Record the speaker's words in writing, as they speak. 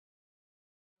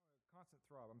Constant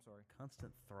Throb, I'm sorry.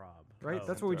 Constant Throb. Right? Oh.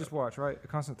 That's what we just watched, right? A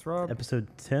Constant Throb. Episode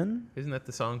 10? Isn't that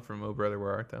the song from Oh Brother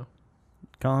Where Art Thou?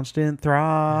 Constant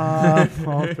Throb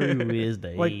all through his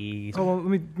days. Hold on,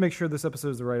 let me make sure this episode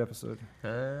is the right episode.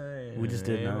 We just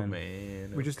did 9.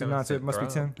 Man, We just did 9, so it must be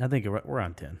 10. I think we're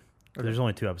on 10. Okay. There's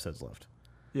only 2 episodes left.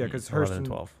 Yeah, because 11 Hurston. and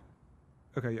 12.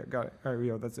 Okay, yeah, got it. All right,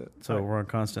 yeah, that's it. So All right. we're on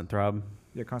Constant Throb.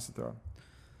 Yeah, Constant Throb.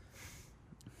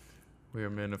 We are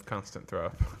men of constant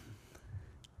throb.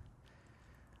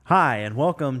 Hi, and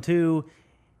welcome to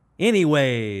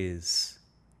Anyways.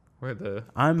 Where the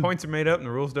I'm points are made up and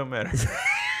the rules don't matter.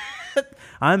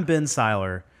 I'm Ben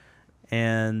Seiler,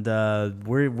 and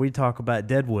we talk about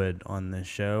Deadwood on this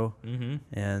show. Mm-hmm.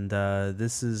 And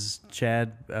this is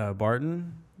Chad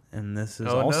Barton, and this is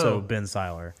Oh, also no. Ben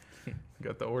Seiler.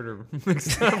 Got the order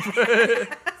mixed up.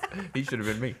 He should have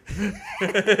been me.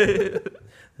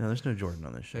 No, there's no Jordan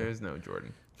on this show. There's no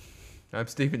Jordan. I'm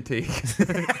Stephen Teague.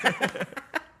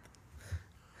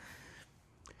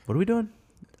 What are we doing?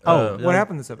 What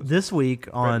happened this episode? This week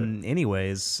on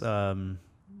Anyways,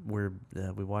 we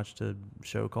watched a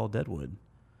show called Deadwood.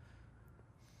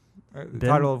 The Ben-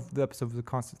 title of the episode was A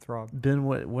Constant Throb. Ben,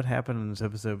 what happened in this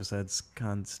episode besides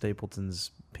Con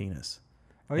Stapleton's penis?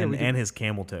 Oh, yeah, we did- and his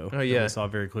camel toe. Oh, that yeah. we saw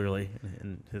very clearly.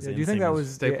 In his Yeah, do you think that inseam.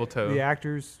 was Staple toe. the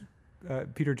actor's,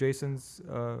 Peter Jason's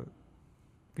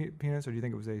penis, or do you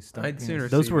think it was a stunt I'd penis? sooner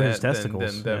Those see were that his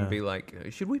testicles, than them yeah. be like,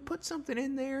 should we put something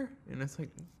in there? And it's like,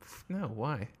 no,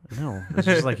 why? No, it's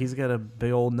just like he's got a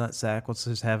big old nut sack. Let's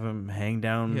just have him hang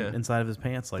down Yeah. inside of his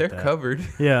pants like They're that. covered.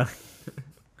 Yeah,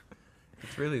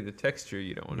 It's really the texture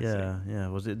you don't want to yeah, yeah.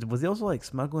 Was he also like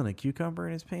smuggling a cucumber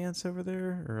in his pants over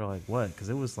there, or like what? Because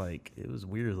it was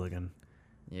weird looking.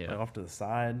 see. Yeah. Like off to the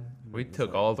side. We It was took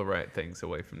like- all the right things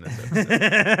away from this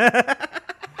episode.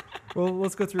 Well,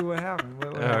 let's go through what happened.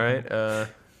 What All happened? right.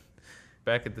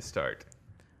 Back at the start.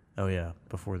 Oh yeah,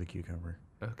 before the cucumber.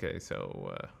 Okay,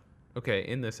 so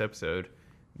in this episode,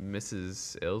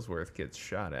 Mrs. Ellsworth gets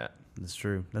shot at That's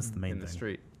true. That's the main in thing. the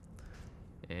street,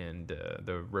 and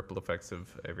the ripple effects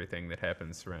of everything that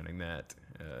happens surrounding that.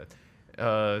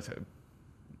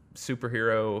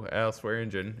 Superhero Al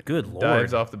Swearingen Good Lord.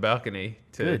 dives off the balcony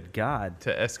Good God.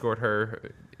 to escort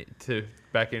her to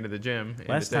back into the gym.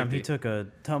 Last time he took a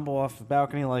tumble off the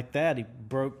balcony like that, he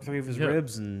broke 3 of his Yeah.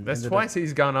 ribs and That's ended twice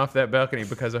he's gone off that balcony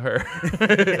because of her.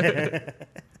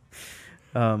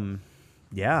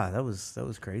 Yeah, that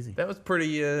was crazy. That was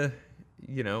pretty, I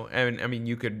mean,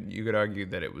 you could argue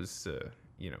that it was,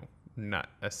 not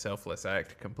a selfless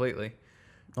act completely.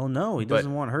 Oh no, he But-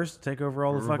 doesn't want Hearst to take over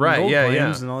all the fucking Right? gold Yeah,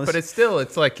 claims yeah. and all this. But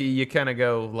it's like you kind of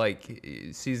go like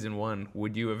season 1.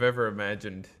 Would you have ever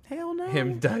imagined hell no.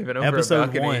 him diving over Episode a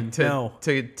balcony 1, to, no.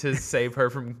 to save her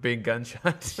from being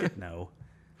gunshot? No.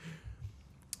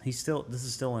 This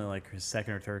is still only like his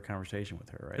second or third conversation with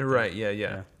her, right? Right?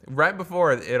 Yeah. Right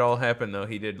before it all happened, though,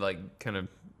 he did like kind of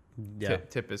Yeah.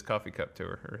 tip his coffee cup to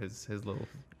her, or his little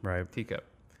Right. teacup.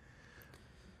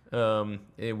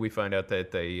 We find out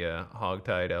that they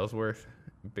hogtied Ellsworth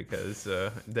because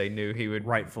they knew he would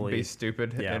Rightfully. be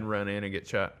stupid Yeah. and run in and get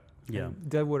shot. Yeah. And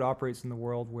Deadwood operates in the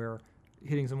world where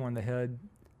hitting someone in the head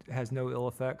has no ill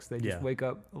effects. They just Yeah. wake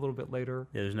up a little bit later.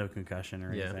 Yeah, there's no concussion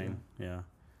or Yeah. anything. Yeah.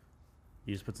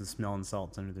 You just put some smelling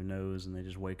salts under their nose and they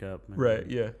just wake up. And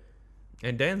Yeah.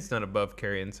 And Dan's not above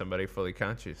carrying somebody fully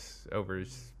conscious over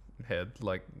his head,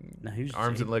 like No, he was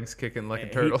arms and legs kicking like a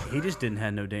he- turtle. He just didn't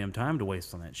have no damn time to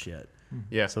waste on that shit.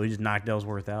 Yeah. So he just knocked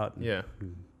Ellsworth out. and- Yeah.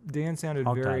 Dan sounded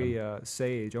Hogtied very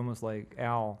sage, almost like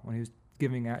Al when he was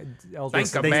giving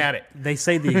Ellsworth. Think about it. They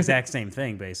say the exact same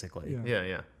thing, basically. Yeah.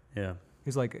 Yeah. Yeah.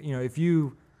 He's like, if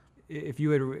you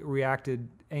had reacted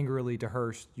angrily to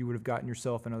Hearst, you would have gotten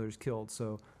yourself and others killed.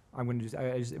 So I'm going to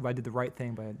if I did the right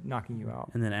thing by knocking you out.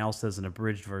 And then Al says an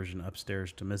abridged version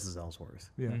upstairs to Mrs. Ellsworth.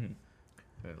 Yeah. Mhm.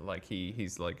 Like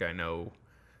he's like, I know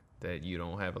that you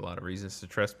don't have a lot of reasons to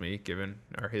trust me given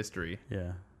our history,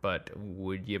 Yeah. but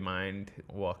would you mind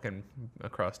walking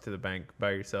across to the bank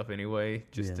by yourself anyway,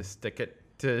 just Yeah. to stick it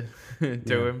to Yeah.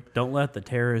 him? Don't let the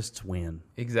terrorists win.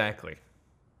 Exactly.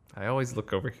 I always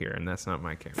look over here, and that's not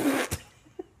my camera.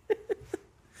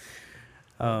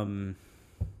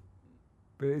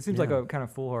 But it seems like Yeah. a kind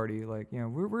of foolhardy, like,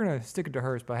 we're going to stick it to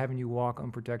Hearst by having you walk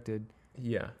unprotected.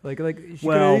 Yeah. Like she could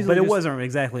Well, easily but it just- wasn't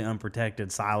exactly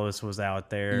unprecited. Silas was out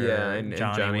there. Yeah, and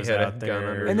Johnny was had a out gun there.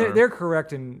 under And his arm. they're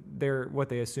correct in what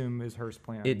they assume is Hearst's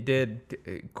plan. It did,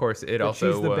 of course, it But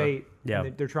also she's the bait. yeah.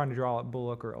 And they're trying to draw out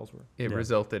Bullock or Ellsworth. it Yeah.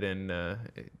 resulted in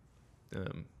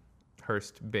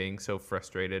Hearst being so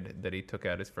frustrated that he took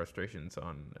out his frustrations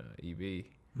on EB.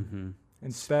 Mm-hmm.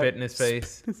 And Spit in his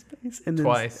face And then,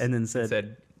 twice and then and said,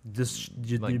 said, This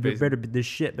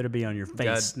shit better be on your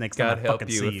face next time God I help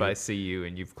fucking you see if you. I see you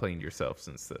and you've cleaned yourself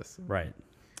since this. Right.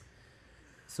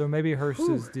 So maybe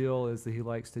Hearst's deal is that he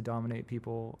likes to dominate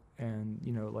people and,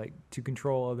 like to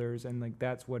control others. And like,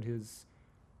 that's what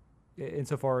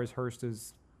insofar as Hearst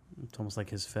is, It's almost like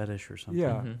his fetish or something.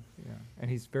 yeah. Mhm. Yeah. And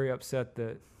he's very upset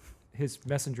that his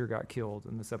messenger got killed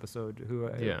in this episode, who,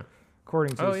 Yeah.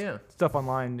 according to Oh, yeah. stuff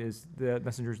online, is the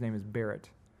messenger's name is Barrett.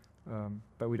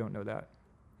 But we don't know that.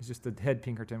 He's just the head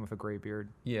Pinkerton with a gray beard.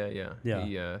 Yeah, yeah. Yeah.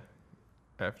 He,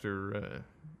 after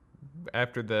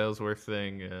the Ellsworth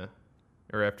thing,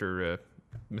 or after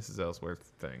Mrs. Ellsworth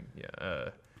thing,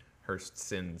 Hearst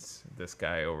sends this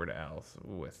guy over to Al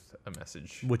with a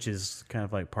message. Which is kind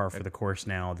of like par for the course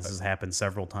now. This has happened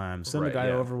several times. Send a Right, guy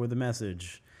yeah. over with a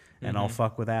message, and I'll Mhm.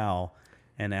 fuck with Al.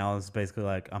 And Al is basically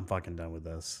like, I'm fucking done with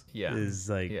this. Yeah. Is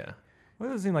like, Yeah. Well,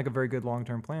 it doesn't seem like a very good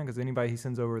long-term plan because anybody he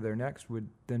sends over there next would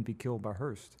then be killed by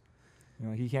Hearst.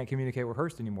 He can't communicate with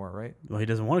Hearst anymore, right? well, he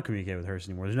doesn't want to communicate with Hearst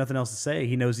anymore. There's nothing else to say.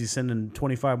 He knows he's sending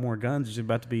 25 more guns. There's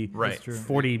about to be Right. true.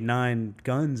 49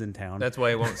 guns in town. That's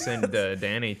why he won't send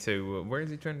Danny to. Where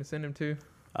is he trying to send him to?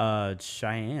 Cheyenne or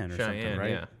Cheyenne, something, right?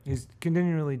 yeah. He's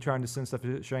continually trying to send stuff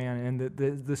to Cheyenne, and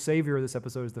the savior of this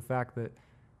episode is the fact that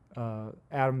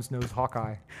Adams knows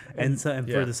Hawkeye. And for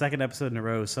Yeah. the second episode in a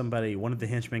row, one of the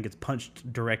henchmen gets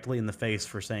punched directly in the face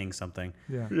for saying something.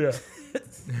 Yeah.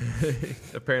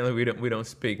 Apparently, we don't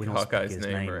speak We don't Hawkeye's speak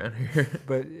his name name. around here.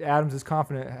 But Adams is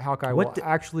confident Hawkeye What will di-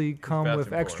 actually come with vouching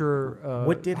for extra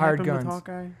What did hired happen guns. with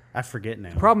Hawkeye? I forget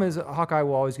now. The problem is Hawkeye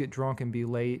will always get drunk and be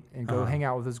late and go Uh-huh. hang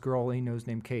out with this girl he knows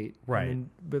named Kate. Right.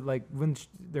 But like when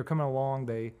they're coming along,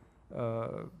 they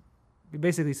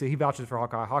basically say he vouches for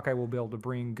Hawkeye. Hawkeye will be able to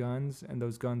bring guns, and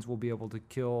those guns will be able to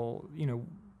kill.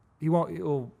 He won't.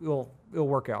 It'll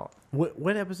work out.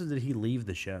 What episode did he leave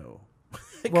the show?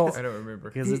 Well, I don't remember.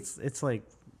 Because it's like,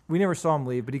 we never saw him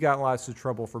leave, but he got in lots of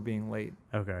trouble for being late.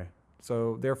 okay.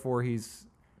 So therefore, he's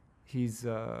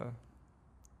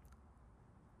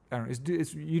I don't know.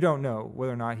 You don't know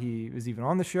whether or not he is even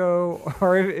on the show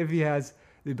or if he has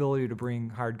the ability to bring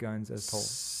hired guns as told.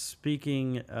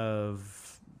 Speaking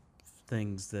of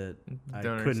things that I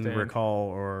Don't couldn't understand. recall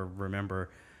or remember,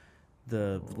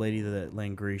 the lady that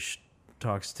Lane Greesh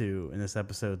talks to in this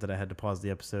episode that I had to pause the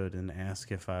episode and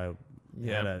ask if I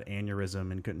had an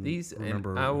aneurysm and couldn't These, and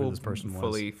remember I who will this person was.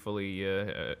 fully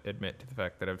admit to the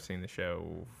fact that I've seen the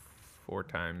show 4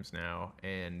 times now,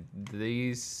 and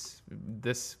this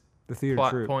The theater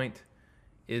plot troupe. point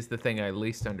is the thing I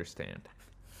least understand.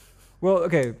 Well,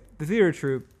 okay, the theater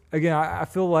troupe. Again, I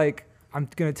feel like I'm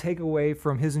going to take away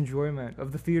from his enjoyment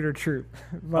of the theater troupe.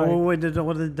 Oh, wait,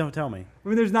 don't tell me. I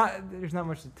mean, there's not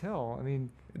much to tell. I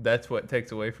mean, That's what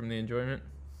takes away from the enjoyment.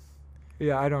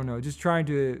 yeah, I don't know. Just trying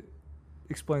to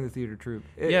explain the theater troupe.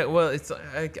 Yeah, well, it's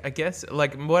I guess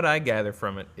like what I gather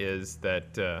from it is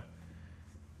that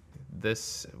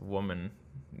this woman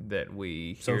that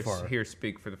we So far. hear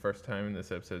speak for the first time in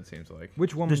this episode seems like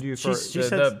Which woman do you She first?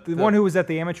 said The one who was at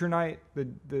the amateur night,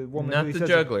 the woman not who he the says-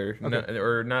 juggler, Okay.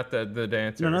 or not the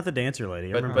dancer. No, not the dancer lady.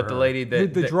 I but remember the her. lady the,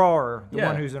 that the drawer, the yeah.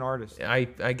 one who's an artist. I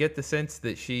get the sense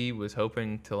that she was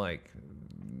hoping to like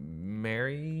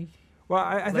marry. Well,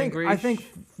 I think Langrishe?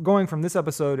 going from this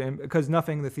episode, and because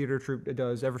nothing the theater troupe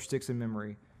does ever sticks in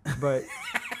memory, but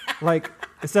like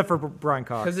except for Brian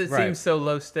Cox, Because it Right. seems so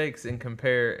low stakes in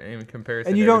comparison.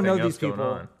 and you to don't know everything these else going people,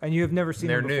 on. and you have never seen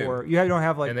They're them new. before. You don't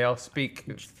have like And they all speak 3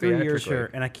 years. theatrically. Sure,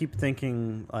 and I keep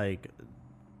thinking like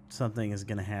something is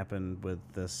going to happen with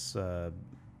this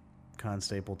Con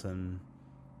Stapleton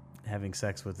having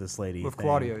sex with this lady with thing.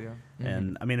 Claudia. Yeah.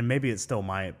 And I mean, maybe it still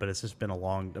might, but it's just been a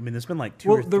long. I mean, there's been like 2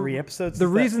 Well, or the- 3 episodes. The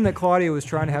since that- reason that Claudia was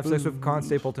trying to have sex with Con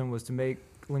Stapleton was to make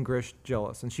Langrishe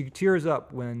jealous, and she tears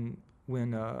up when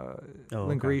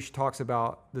Langrishe talks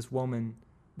about this woman.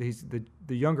 He's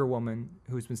the younger woman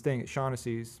who's been staying at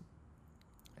Shaughnessy's.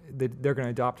 They're going to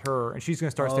adopt her, and she's going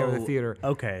to start staying with the theater.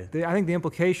 Okay. I think the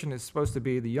implication is supposed to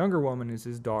be the younger woman is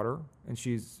his daughter, and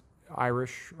she's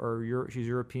Irish or she's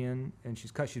European, and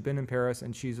she's been in Paris,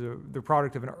 and she's the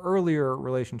product of an earlier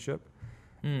relationship.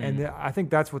 And I think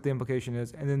that's what the implication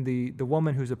is. And then the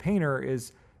woman who's a painter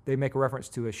they make a reference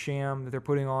to a sham that they're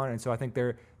putting on, and so I think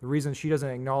the reason she doesn't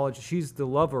acknowledge she's the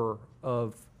lover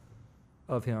of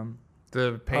him,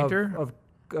 The painter.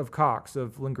 of Cox,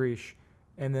 of Langrishe,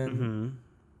 and then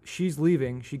she's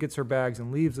leaving. She gets her bags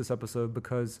and leaves this episode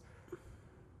because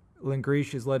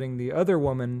Langrishe is letting the other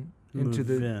woman into Move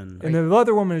the in. and the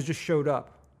other woman has just showed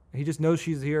up. He just knows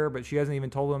she's here, but she hasn't even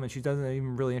told him, and she doesn't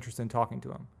even really interested in talking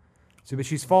to him. So, but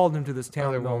she's followed him to this town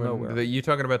Other in the middle of woman. nowhere. You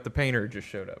talking about the painter just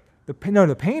showed up. The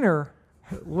painter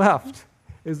left.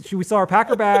 We saw her pack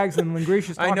her bags, and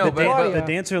Langrisha is I talking know, to but Claudia. The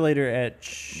dancer later at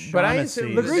But I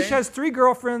assume Shaughnessy's. Langrisha has 3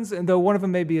 girlfriends, and though one of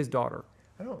them may be his daughter.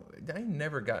 I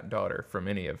never got daughter from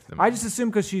any of them. I just assume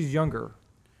because she's younger.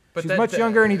 But She's that- much that-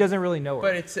 younger, and he doesn't really know her.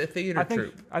 But it's a theater I think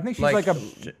troupe. she's like a.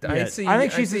 I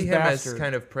think she's see his him bastard. as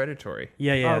kind of predatory.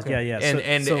 Yeah. Oh, okay. Yeah.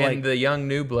 And So, and like, the young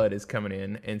new blood is coming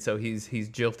in, and so he's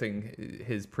jilting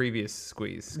his previous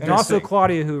squeeze. And also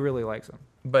Claudia, who really likes him.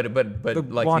 But The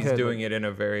like blonde he's head doing lady. it in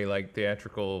a very like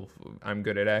theatrical. I'm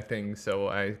good at acting, so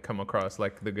I come across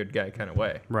like the good guy kind of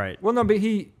way. right. Well, no, but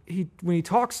he when he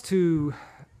talks to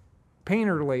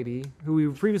Painter Lady, who we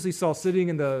previously saw sitting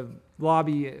in the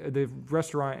lobby of the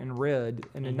restaurant in red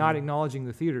and then not acknowledging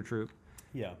the theater troupe.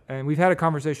 Yeah. And we've had a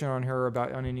conversation on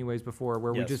Anyways before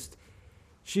where Yes.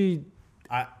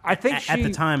 I think at the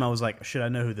she- time I was like, should I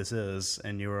know who this is?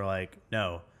 And you were like,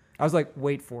 no. I was like,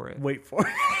 wait for it. Wait for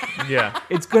it. Yeah,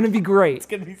 It's going to be great. It's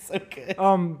gonna be so good.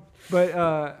 But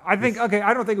I think,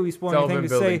 I don't think we spoil It's all anything been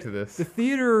to say. building to this. The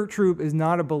theater troupe is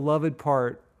not a beloved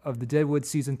part of the Deadwood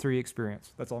Season 3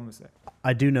 experience. That's all I'm going to say.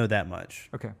 I do know that much.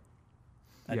 Okay.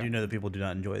 I Yeah. do know that people do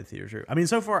not enjoy the theater troupe. I mean,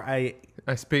 so far I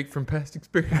speak from past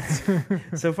experience.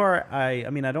 I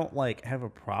mean, I don't like have a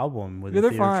problem with Yeah, the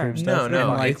they're theater fine. troupe stuff. No, And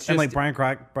like, it's and like just-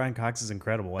 Brian Cox is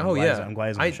incredible. Oh, yeah. I'm glad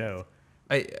he's on the show.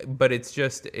 But it's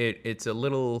just it's a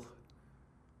little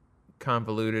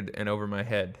convoluted and over my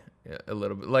head a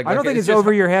little bit. I don't think it's just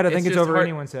over your head. I think it's just over hard-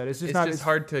 anyone's head. It's just It's not. just it's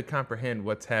hard to comprehend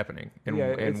what's happening and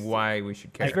Yeah, it's- why we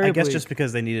should care. it's very I guess bleak. just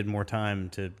because they needed more time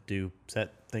to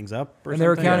set things up or And they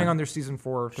were something. counting Yeah. on their season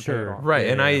 4 to pay it Sure. off. Right,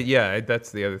 Yeah, and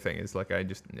that's the other thing is like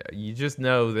you just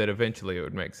know that eventually it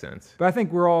would make sense. But I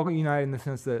think we're all united in the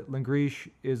sense that Langrisha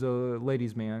is a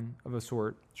ladies' man of a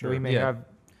sort. Sure. So he may Yeah. have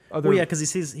other. Well, yeah, because he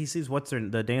sees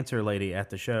the dancer lady at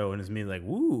the show and is immediately like,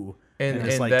 woo. And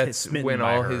it's like that's smitten when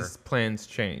by all her. his plans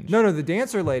change. No, the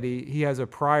dancer lady he has a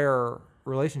prior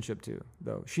relationship to,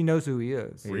 though. She knows who he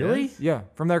is. Really? Yes? Yeah,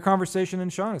 from their conversation in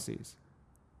Shaughnessy's.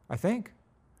 I think.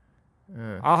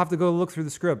 Uh, I'll have to go look through the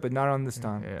script, but not on this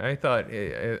time. yeah, I thought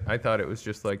it was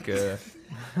just like hey,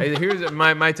 here's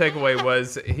my takeaway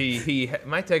was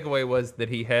my takeaway was that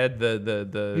he had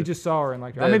the He just saw her and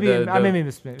liked her. the- I may be the-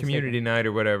 mistaken. community night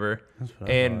or whatever, That's what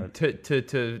I and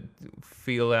to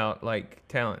feel out like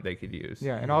talent they could use.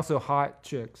 Yeah, and also hot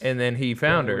chicks. And then he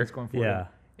found Yeah, her, it's going for Yeah.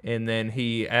 and then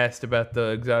he asked about the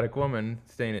exotic woman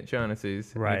staying at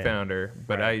Shaughnessy's. And Right. he found her,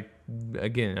 but Right.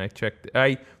 I checked.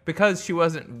 Because she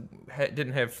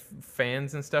didn't have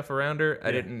fans and stuff around her. I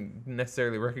Yeah. didn't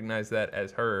necessarily recognize that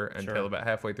as her until Sure. about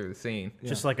halfway through the scene. Yeah.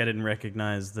 Just like I didn't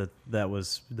recognize that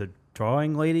was the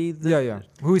drawing lady. Yeah.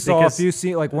 Who we saw Because- a few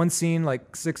scene, like one scene,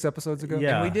 like 6 episodes ago.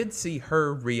 Yeah. And we did see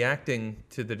her reacting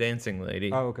to the dancing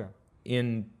lady Oh, okay.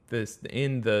 in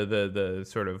the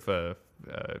sort of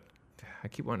I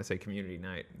keep wanting to say community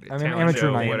night, I mean, talent amateur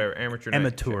show, night. whatever, amateur night.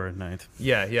 Amateur night.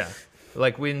 Yeah.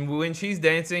 Like when she's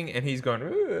dancing and he's going,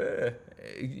 "Ugh,"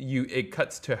 it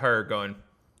cuts to her going,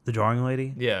 The drawing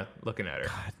lady. yeah, looking at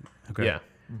her. Okay. Yeah.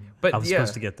 But I was yeah,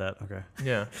 supposed to get that. Okay.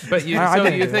 yeah. But I so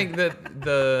didn't you do think that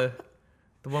the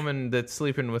woman that's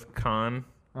sleeping with Khan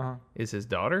Uh-huh. is his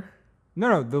daughter?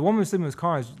 No. The woman sleeping with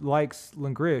Khan likes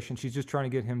Langrisha, and she's just trying to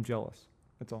get him jealous.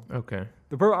 That's all. Okay.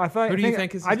 Who do you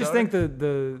think is I his just daughter? think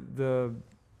the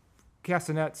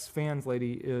Castanets fans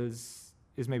lady is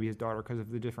maybe his daughter because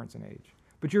of the difference in age.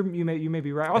 But you may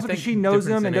be right. Also, I think because she knows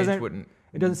difference him and in age doesn't. wouldn't.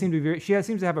 It doesn't seem to be very. She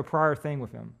seems to have a prior thing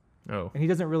with him, Oh, and he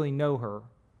doesn't really know her.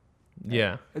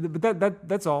 yeah. But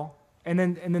that's all. And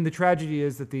then the tragedy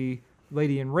is that the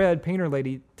lady in red, Painter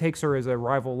Lady, takes her as a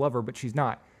rival lover, but she's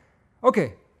not.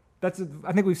 Okay, I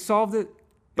think we've solved it. It's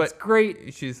But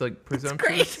great. she's like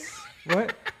presumptuous.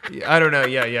 What? Yeah, I don't know.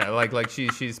 Yeah. Like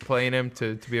she's playing him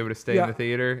to be able to stay Yeah. in the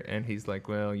theater, and he's like,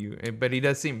 well, but he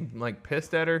does seem like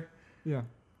pissed at her Yeah.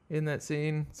 in that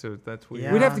scene, so that's weird.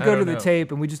 Yeah. We'd have to I go to don't the know.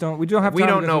 tape, and we don't have. We time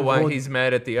to don't go know through why the he's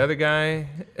mad at the other guy.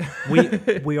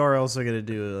 We are also going to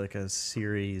do like a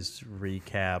series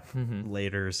recap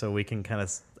later, so we can kind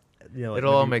of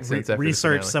It'll all make sense after the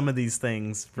research finale. some of these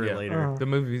things for Yeah. later. Uh-huh. The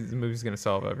movie's gonna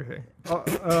solve everything.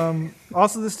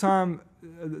 Also, this time,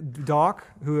 Doc,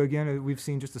 who again we've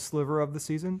seen just a sliver of the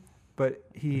season, but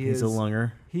He's a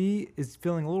lunger. he is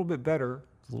feeling a little bit better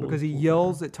little- because he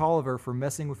yells at Tolliver for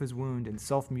messing with his wound and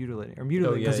self-mutilating or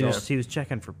mutilating yeah, Because himself. he was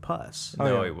checking for pus. Oh,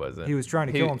 No, yeah. he wasn't. He was trying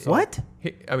to He- kill himself. What?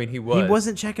 He was. He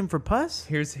wasn't checking for pus?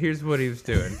 Here's what he was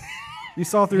doing. You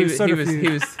saw through he, his was,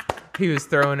 subterfuge. he was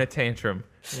throwing a tantrum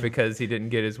because he didn't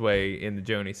get his way in the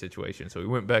Joni situation. So he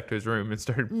went back to his room and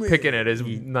started picking at his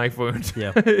knife wound.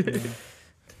 Yeah.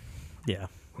 Yeah.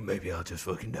 Maybe I'll just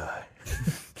fucking die.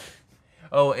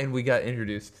 Oh, and we got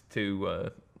introduced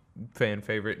to fan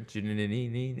favorite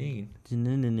in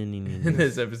Yeah.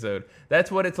 this episode. That's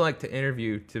what it's like to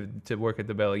interview to work at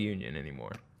the Bell Union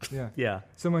anymore. Yeah.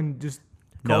 Someone just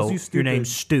calls you stupid. Your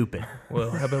name's stupid.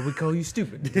 Well, how about we call you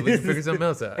stupid until we can figure something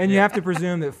else out? And you have to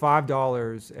presume that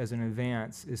 $5 as an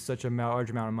advance is such a large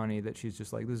amount of money that she's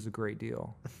just like, this is a great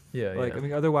deal. Yeah, Like, yeah. I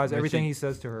mean, otherwise, But everything she- he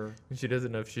says to her. She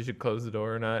doesn't know if she should close the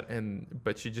door or not,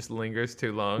 but she just lingers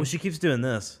too long. Well, she keeps doing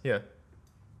this Yeah.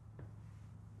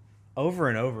 over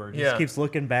and over. Just Yeah. keeps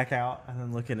looking back out and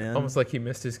then looking in. Almost like he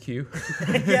missed his cue.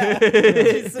 Yeah.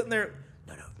 She's sitting there.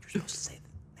 No, you're supposed to say that.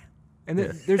 And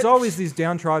there's always these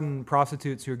downtrodden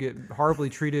prostitutes who get horribly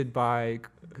treated by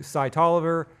Cy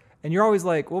Tolliver. And you're always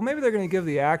like, well, maybe they're going to give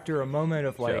the actor a moment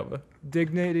of like Jabba.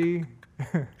 dignity.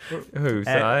 Who,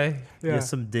 Cy? Yeah.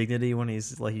 Some dignity when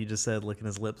he's, like you just said, licking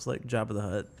his lips like Jabba the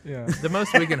Hutt. Yeah. The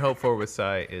most we can hope for with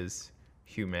Cy is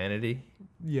humanity,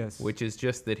 Yes. which is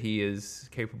just that he is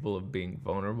capable of being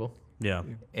vulnerable. Yeah.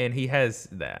 And he has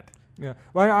that. Yeah.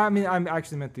 Well, I mean, I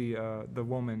actually meant the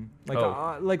woman. Like,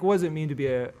 Oh. like, what does it mean to be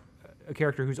a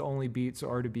character whose only beats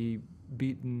are to be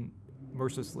beaten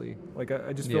mercilessly? Like,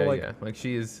 I just feel like. Yeah. Like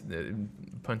she is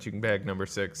punching bag number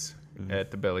 6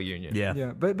 at the Bella Union. Yeah.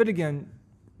 Yeah, but again,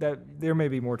 that there may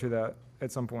be more to that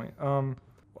at some point.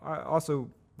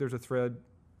 There's a thread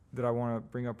that I want to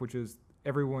bring up, which is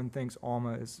everyone thinks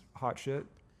Alma is hot shit,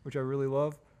 which I really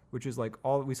love. Which is like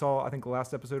all we saw. I think the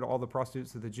last episode, all the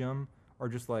prostitutes at the gym are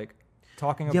just like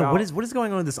talking Yeah, about. what is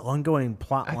going on with this ongoing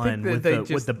plot I line think that with they the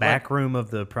just, back room of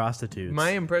the prostitutes? My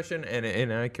impression,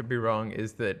 and I could be wrong,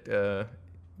 is that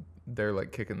they're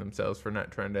like kicking themselves for not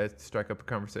trying to strike up a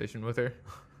conversation with her.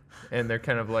 And they're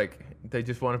kind of like, they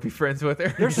just want to be friends with her.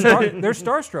 they're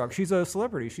starstruck. She's a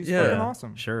celebrity. She's Yeah. fucking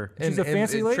awesome. Sure. She's a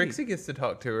fancy lady. Trixie gets to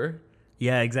talk to her.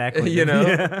 Yeah, exactly. You know?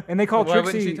 Yeah. And they call Why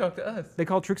wouldn't Trixie. she talk to us? They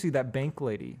call Trixie that bank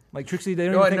lady. Like Trixie, they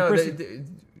don't No, even think no, Trixie.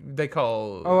 they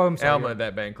call Oh, I'm sorry, Alma you're-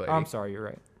 that bank lady. I'm sorry, you're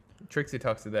right. Trixie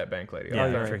talks to that bank lady. Yeah,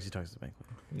 you're right. Trixie talks to the bank.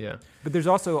 Yeah. But there's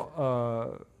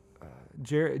also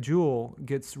Jewel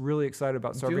gets really excited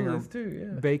about serving Jewel her is too,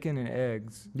 yeah. bacon and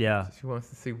eggs. Yeah. She wants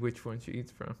to see which one she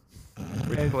eats from.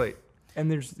 Which And- plate.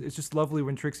 And it's just lovely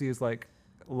when Trixie is like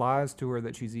lies to her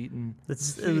that she's eaten.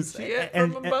 She ate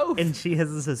from them both. And she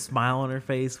has this smile on her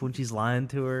face when she's lying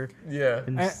to her. Yeah.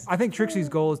 And I think Trixie's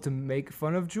goal is to make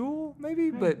fun of Jewel, maybe,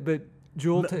 but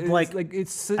Jewel Like, it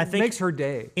think- makes her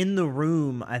day. in the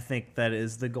room, I think that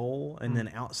is the goal, and then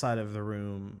outside of the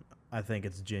room, I think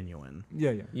it's genuine.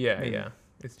 Yeah. Yeah, Maybe. yeah.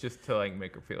 It's just to like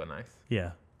make her feel nice.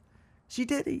 Yeah. She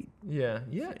did eat. Yeah.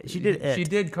 She did it. She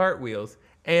did cartwheels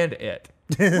and it.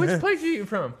 Which place you eat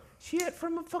from? She ate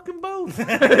from a fucking boat.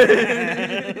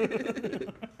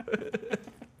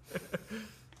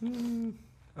 I'm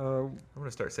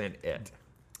gonna start saying it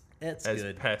It's as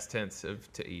good. past tense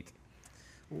of to eat.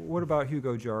 What about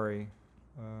Hugo Jari?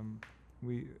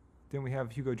 Didn't we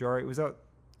have Hugo Jari? Was that?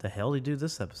 The hell did he do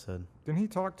this episode? Didn't he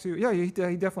talk to? Yeah, he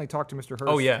definitely talked to Mr. Hurst.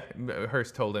 Oh yeah,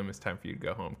 Hearst told him it's time for you to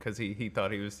go home because he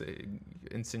thought he was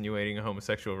insinuating a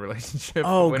homosexual relationship.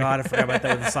 Oh when- God, I forgot about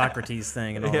that with the Socrates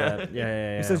thing and all Yeah. that.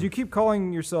 Yeah. He says, "You keep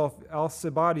calling yourself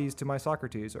Alcibiades to my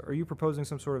Socrates. Are you proposing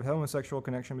some sort of homosexual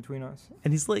connection between us?"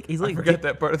 and he's like, I forgot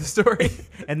that part of the story.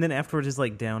 and then afterwards, he's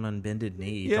like down on bended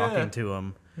knee Yeah. talking to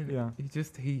him. Yeah.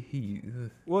 he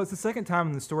Well, it's the second time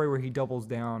in the story where he doubles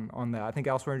down on that. I think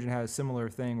Al Swearingen had a similar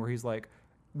thing where he's like,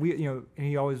 and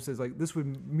he always says like, this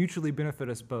would mutually benefit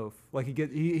us both. Like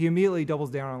he immediately doubles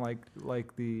down on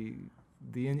like the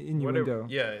innuendo. whatever,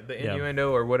 yeah, the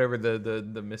innuendo or whatever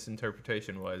the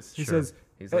misinterpretation was. He Sure. says,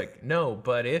 He's like, no,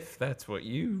 but if that's what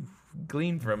you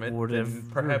glean from it, Whatever. then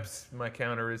perhaps my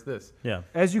counter is this. Yeah.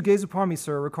 "As you gaze upon me,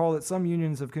 sir, recall that some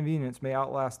unions of convenience may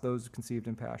outlast those conceived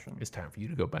in passion." It's time for you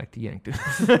to go back to Yankton.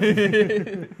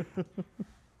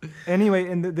 Anyway,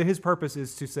 and his purpose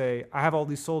is to say, I have all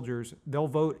these soldiers. They'll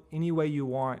vote any way you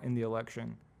want in the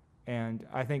election. And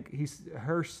I think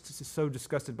Hearst is so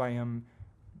disgusted by him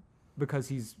because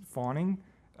he's fawning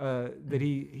that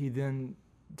he then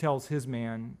tells his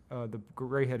man, the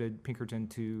gray-headed Pinkerton,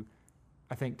 to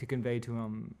convey to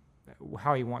him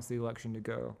how he wants the election to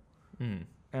go. Mm.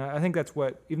 And I think that's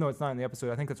what, even though it's not in the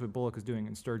episode, I think that's what Bullock is doing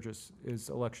in Sturgis, is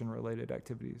election-related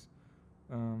activities.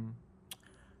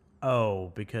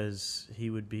 Oh, because he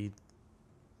would be.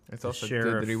 It's The also good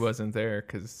sheriff. that he wasn't there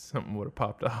because something would have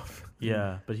popped off.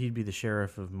 Yeah, but he'd be the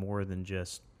sheriff of more than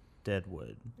just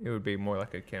Deadwood. It would be more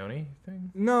like a county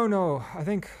thing. No. I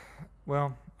think,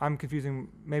 well, I'm confusing.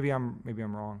 Maybe I'm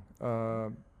wrong.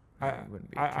 I wouldn't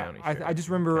be a county I sheriff. just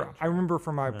remember County I remember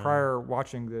from my No. prior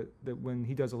watching that when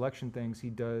he does election things, he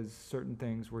does certain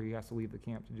things where he has to leave the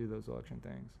camp to do those election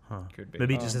things. Huh. Could be.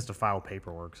 Maybe he just has to file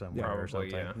paperwork somewhere or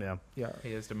Probably, something. yeah. Yeah.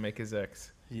 He has to make his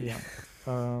X. Yeah.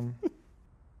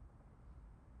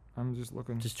 I'm just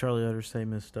looking. Does Charlie Utter say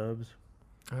Miss Stubbs?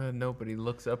 Nobody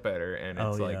looks up at her, and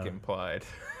Oh, it's like yeah. implied.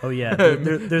 Oh yeah,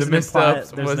 there's The an Miss implied,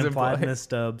 Stubbs there's was an implied implied. Miss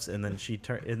Stubbs, and then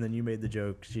and then you made the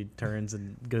joke. She turns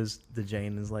and goes to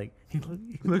Jane and is like,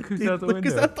 Look who's out the look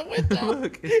window. who's out the window.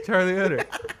 Look, it's Charlie Utter.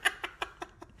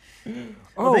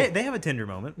 Oh, they have a tender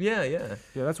moment Yeah, yeah.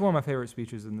 Yeah, that's one of my favorite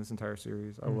speeches in this entire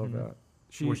series. I love that.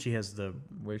 where she has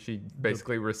Where she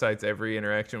basically recites every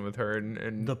interaction with her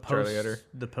and the Charlie Utter.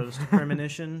 post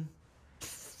premonition.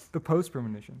 the post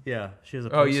premonition. Yeah, she has a.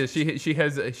 Oh post- yeah, she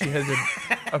has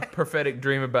a prophetic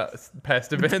dream about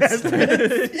past events.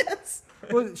 Yes.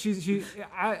 Well,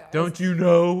 Don't you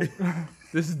know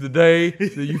this is the day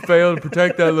that you failed to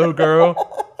protect that little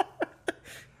girl?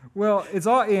 Well, it's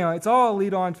all a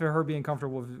lead on to her being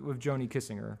comfortable with Joni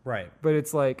kissing her. Right. But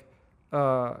it's like,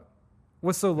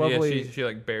 what's so lovely. Yeah, she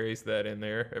like buries that in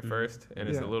there at first, and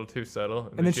it's Yeah. a little too subtle,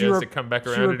 And then she has she to come back She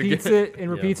around it repeats again. it and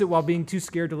repeats it while being too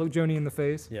scared to look Joni in the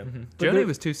face. Yeah. But Joni there-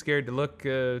 was too scared to look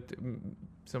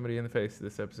somebody in the face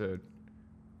this episode.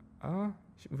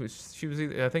 She was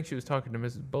either, I think she was talking to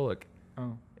Mrs. Bullock,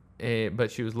 Oh.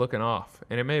 but she was looking off,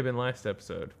 and it may have been last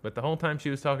episode. But the whole time she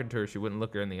was talking to her, she wouldn't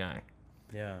look her in the eye.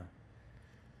 Yeah.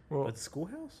 Well, At the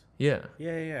schoolhouse. Yeah.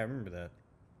 Yeah, I remember that.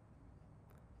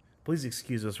 Please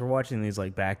excuse us. We're watching these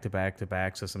like back to back to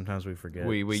back, so sometimes we forget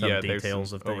We some there's details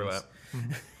some of things. overlap.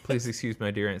 Please excuse my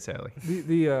dear Aunt Sally.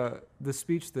 the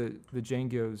speech that Jane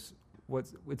gives,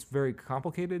 it's very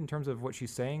complicated in terms of what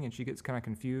she's saying, and she gets kind of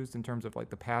confused in terms of like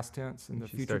the past tense and the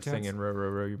She future starts tense. singing "Row, row,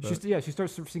 row your boat." She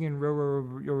starts singing "Row, row,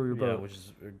 row your Yeah, boat," which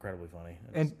is incredibly funny.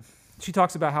 and she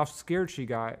talks about how scared she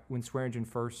got when Swearingen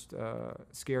first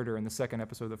scared her in the second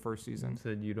episode of the first season.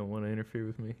 Said you don't want to interfere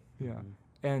with me. Yeah.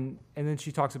 And then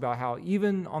she talks about how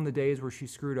even on the days where she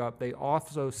screwed up, they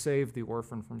also saved the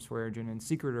orphan from Swearingen and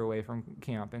secreted her away from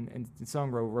camp and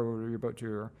sung row your boat to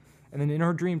her. And then in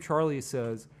her dream, Charlie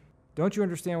says, "Don't you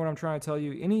understand what I'm trying to tell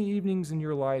you? Any evenings in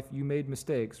your life you made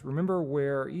mistakes. Remember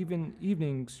where even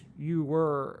evenings you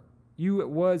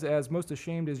was as most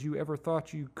ashamed as you ever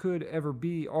thought you could ever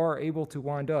be are able to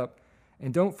wind up.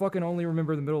 And don't fucking only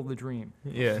remember the middle of the dream."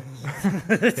 Yeah.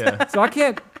 Yeah. So I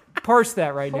can't parse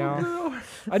that right now.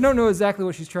 I don't know exactly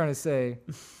what she's trying to say.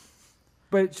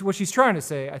 But what she's trying to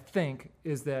say, I think,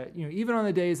 is that, even on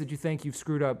the days that you think you've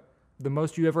screwed up the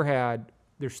most you ever had,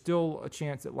 there's still a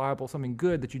chance at liable something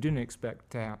good that you didn't expect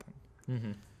to happen.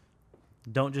 Mm-hmm.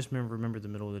 Don't just remember the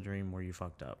middle of the dream where you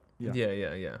fucked up. Yeah.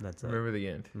 That's it. Remember the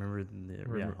end. Remember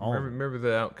Remember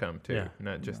the outcome too, Yeah.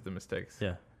 not just the mistakes.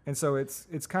 Yeah. And so it's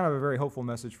kind of a very hopeful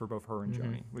message for both her and Mhm.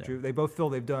 Joni, which Yeah. they both feel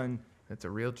they've done. That's a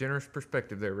real generous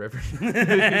perspective there,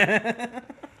 Reverend.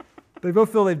 They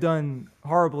both feel they've done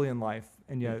horribly in life,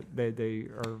 and yet they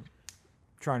are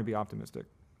trying to be optimistic.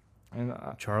 And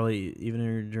Charlie, even in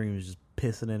her dream, was just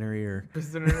pissing in her ear.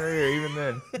 Pissing in her ear, even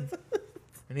then.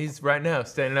 And he's right now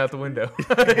standing out the window.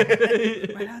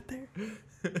 Right out there.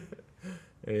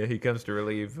 Yeah, he comes to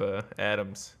relieve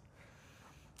Adams.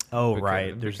 Oh, Because-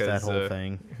 right. There's that because, whole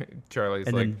thing. Charlie's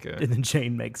And like, then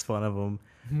Jane makes fun of him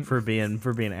for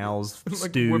being Al's like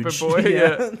stooge. whipping boy.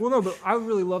 Yeah. well, no, but I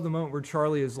really love the moment where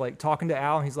Charlie is like talking to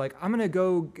Al, and he's like, "I'm gonna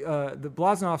go the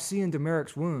Blaznoff seeing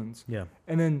Demeric's wounds," Yeah.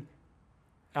 and then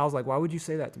Al's like, "Why would you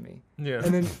say that to me?" Yeah.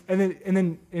 And then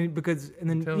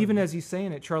Tell even him. as he's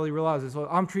saying it, Charlie realizes, "Well,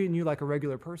 I'm treating you like a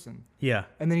regular person." Yeah.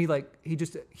 And then he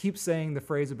just keeps saying the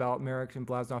phrase about Merrick and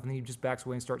Blaznoff, and then he just backs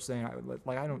away and starts saying,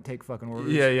 "I don't take fucking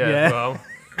orders." Yeah. Yeah. Well,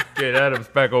 get Adams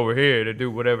back over here to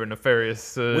do whatever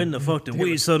nefarious. When the fuck did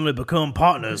we suddenly become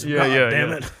partners? Yeah, God yeah, damn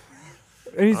yeah. it.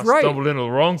 And he's I right. stumbled into the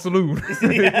wrong saloon.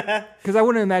 Because I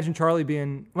wouldn't imagine Charlie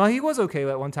being... Well, he was okay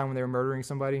that one time when they were murdering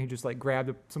somebody. He just,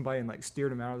 grabbed somebody and,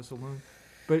 steered him out of the saloon.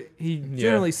 But he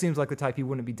generally seems like the type he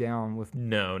wouldn't be down with.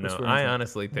 No. That's what I'm I saying.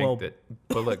 honestly think that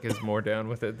Bullock is more down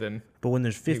with it than. But when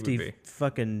there's He would 50 be.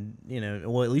 fucking,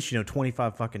 well, at least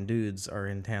 25 fucking dudes are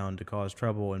in town to cause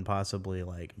trouble and possibly,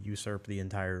 usurp the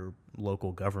entire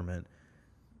local government.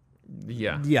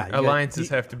 Yeah. Yeah, you got- Alliances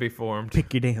have to be formed.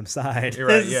 Pick your damn side. You're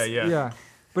right. Yeah. Yeah.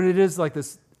 But it is like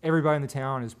this... Everybody in the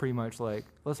town is pretty much like,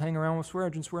 let's hang around with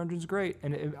Swearingen. Swearingen's great.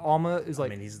 And Alma is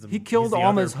like... he killed he's the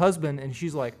Alma's other- husband, and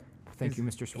she's like, thank you,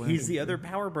 Mr. Swearingen. He's the other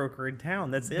power broker in town.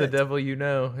 That's The it. devil you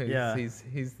know. Yeah.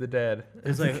 He's the dad.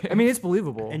 It's like, I mean, it's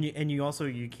believable. and you also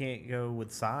you can't go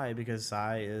with Cy because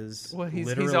Cy is Well, he's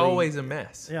literally, always a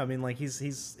mess. Yeah, I mean, he's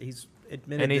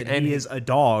admitted And he- that and he he- is a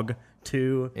dog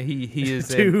to he is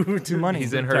to money.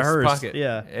 He's in to Hearst's Hearst, pocket.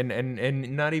 yeah.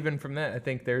 And not even from that. I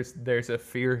think there's a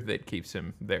fear that keeps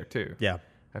him there too. Yeah.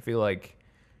 I feel like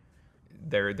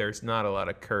there's not a lot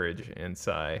of courage in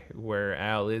Cy, where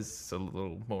Al is a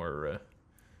little more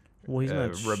Well, he's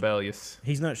not rebellious.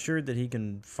 he's not sure that he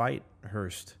can fight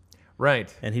Hearst,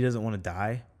 Right. and he doesn't want to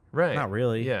die. Right. Not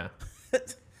really. Yeah.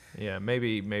 Yeah,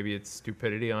 maybe it's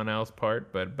stupidity on Al's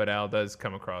part, but Al does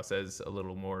come across as a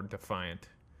little more defiant.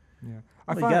 Yeah.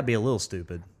 Well, you gotta be a little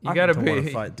stupid. You gotta to be want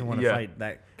to fight yeah. fight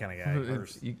that kind of guy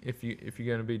first. If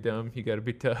you're gonna be dumb, you gotta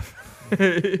be tough.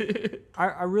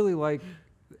 I really like.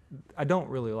 I don't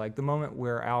really like the moment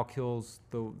where Al kills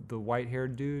the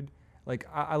white-haired dude. Like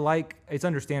I like. It's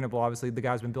understandable. Obviously, the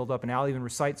guy's been built up, and Al even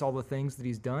recites all the things that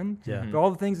he's done. Yeah. But all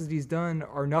the things that he's done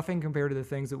are nothing compared to the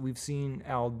things that we've seen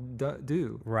Al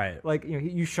do. Right. Like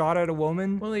you shot at a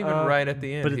woman. Well, even right at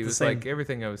the end, but at he the was same- like,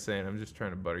 everything I was saying, I'm just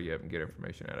trying to butter you up and get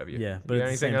information out of you. Yeah, but You at got the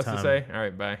anything same else to time- say? All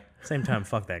right, bye. Same time,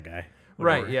 fuck that guy.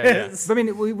 Right, Whatever. yeah, yeah. But I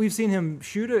mean, we've seen him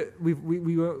shoot it. We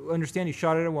understand he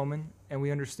shot at a woman, and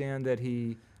we understand that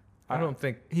he. I don't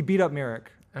think He beat up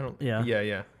Merrick. I don't. Yeah.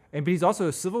 Yeah. But he's also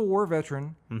a Civil War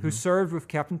veteran Mm-hmm. who served with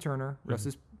Captain Turner,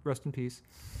 rest in peace.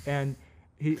 And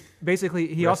he basically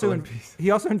he Wrestle also in peace.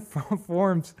 he also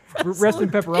informs rest in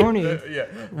pepperoni. Yeah.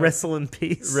 Wrestle in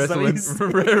peace. Is that what Wrestle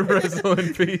he's- wrestle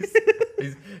in peace.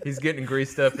 He's getting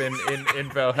greased up in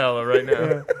Valhalla right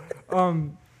now.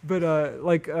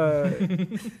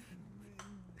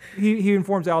 He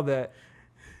informs Al that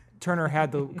Turner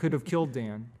could have killed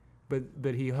Dan,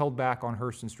 but he held back on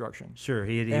Hearst's instruction. Sure,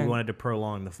 he And- wanted to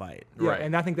prolong the fight. Yeah, Right.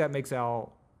 and I think that makes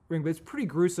Al ring. But it's pretty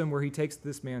gruesome where he takes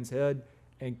this man's head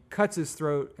and cuts his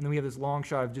throat, and then we have this long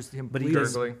shot of just him But he bleeding.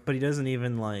 does, Gurgling. but he doesn't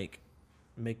even like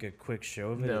make a quick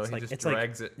show of it. No, it's he like just it's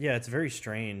drags like, it. Yeah, it's very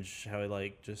strange how he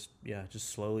like just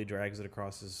slowly drags it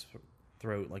across his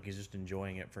throat, like he's just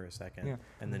enjoying it for a second, Yeah.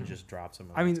 and then just drops him.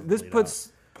 and I lets mean, him this bleed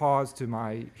puts pause to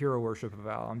my hero worship of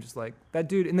Al. I'm just like that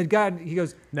dude, and the guy he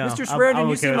goes, No, Mr. I'm Swearingen,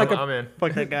 you okay seem with like it. a I'm in. out.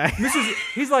 Fuck that guy.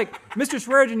 he's like, Mr.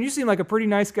 Swearingen, you seem like a pretty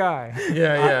nice guy.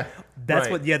 Yeah. That's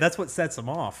Right. what. Yeah, that's what sets him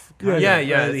off. Yeah,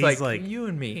 Yeah. He's It's like, you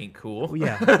and me ain't cool. well,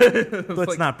 yeah. Let's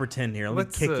Let's not pretend here. Let me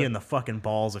let's, kick you in the fucking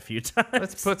balls a few times.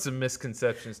 Let's put some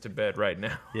misconceptions to bed right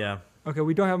now. Yeah. Okay,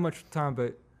 we don't have much time,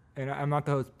 and I'm not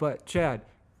the host, but Chad,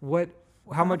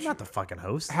 how much? I'm not the fucking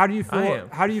host. How do you feel? I am.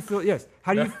 How do you feel? Yes.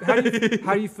 How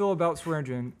do you feel about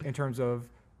Swearingen in terms of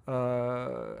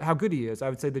how good he is? I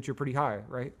would say that you're pretty high,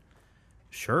 right?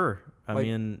 Sure. I Like-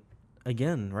 mean,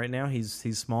 again, right now he's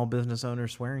small business owner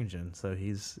Swearingen, so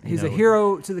he's He's a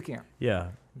hero to the camp. Yeah,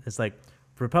 it's like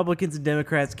Republicans and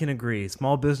Democrats can agree.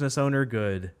 Small business owner,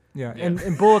 good. Yeah, Yeah.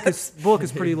 And Bullock is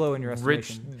pretty low in your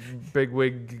Rich, estimation.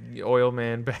 bigwig oil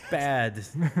man. Bad.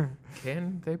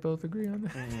 Can they both agree on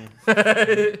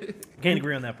that? Can't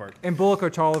agree on that part. And Bullock or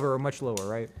Tolliver are much lower,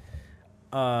 right?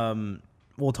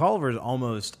 Well, Tolliver's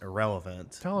almost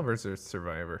irrelevant. Tolliver's a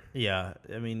survivor. Yeah,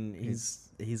 I mean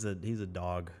he's a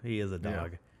dog. He is a Yeah.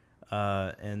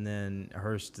 dog. And then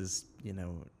Hearst is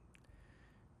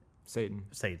Satan.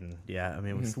 Satan. Yeah, I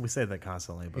mean we say that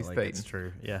constantly, but He's like Thetan. it's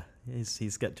true. Yeah,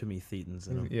 he's got too many thetans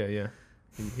in him. Yeah.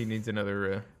 He needs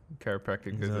another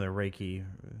chiropractic He's visit. another Reiki.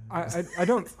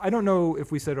 I don't know if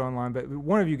we said it online, but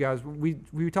one of you guys we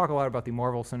talk a lot about the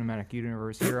Marvel Cinematic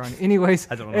Universe here on. Anyways,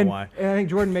 I don't know why. And I think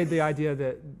Jordan made the idea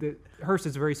that Hearst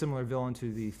is a very similar villain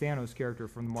to the Thanos character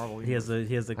from the Marvel. He has a I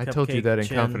cupcake told you that in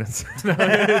chin. confidence.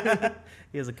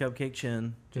 He has a cupcake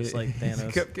chin, just like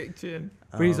Thanos. Cupcake chin.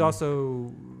 But he's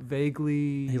also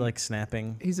vaguely. He likes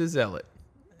snapping. He's a zealot.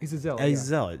 He's a zealot. He's yeah.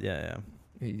 zealot. Yeah.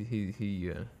 He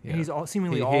yeah. And he's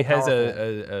seemingly he, all he has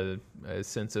powerful. a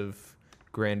sense of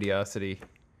grandiosity,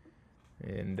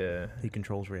 and He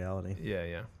controls reality.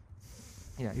 yeah.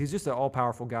 Yeah, he's just an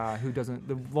all-powerful guy who doesn't.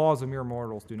 The laws of mere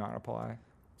mortals do not apply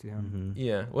to him.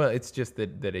 Yeah, well, it's just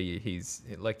that he's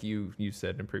like you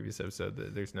said in a previous episode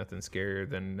that there's nothing scarier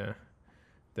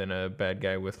than a bad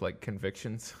guy with like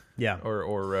convictions Yeah.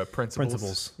 or principles.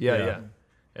 Principles. Yeah, Yeah. yeah,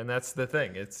 and that's the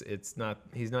thing. It's not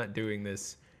he's not doing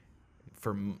this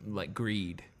for like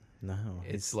greed. No.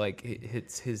 It's like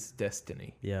it's his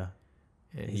destiny, Yeah.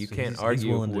 and He's- you can't he's argue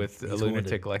willing to- with a he's willing to-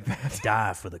 lunatic like that.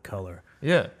 Die for the color.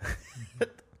 Yeah.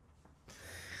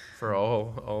 For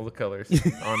all the colors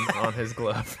on his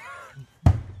glove.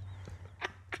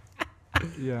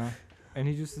 Yeah, and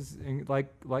he just is like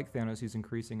Thanos. He's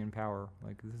increasing in power.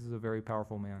 Like this is a very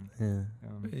powerful man. Yeah.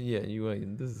 Yeah,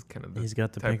 this is kind of the He's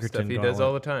got the type of stuff Pinkerton he does gauntlet.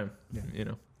 all the time. Yeah. You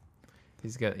know,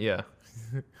 he's got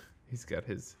he's got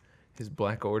his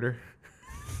Black Order.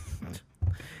 I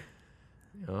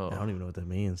Oh don't even know what that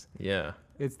means. yeah,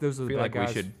 It's those are I the feel bad like guys.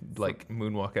 we should like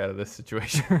moonwalk out of this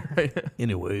situation right now.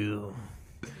 Anyway.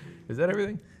 Is that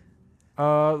everything?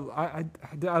 I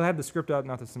have the script out,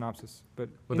 not the synopsis, but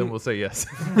Well, then we'll say yes.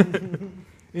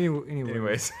 anyway.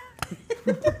 Anyways.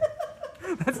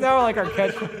 That's now like our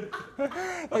catch.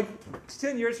 Like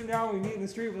 10 years from now, when we meet in the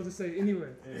street, we'll just say anyway.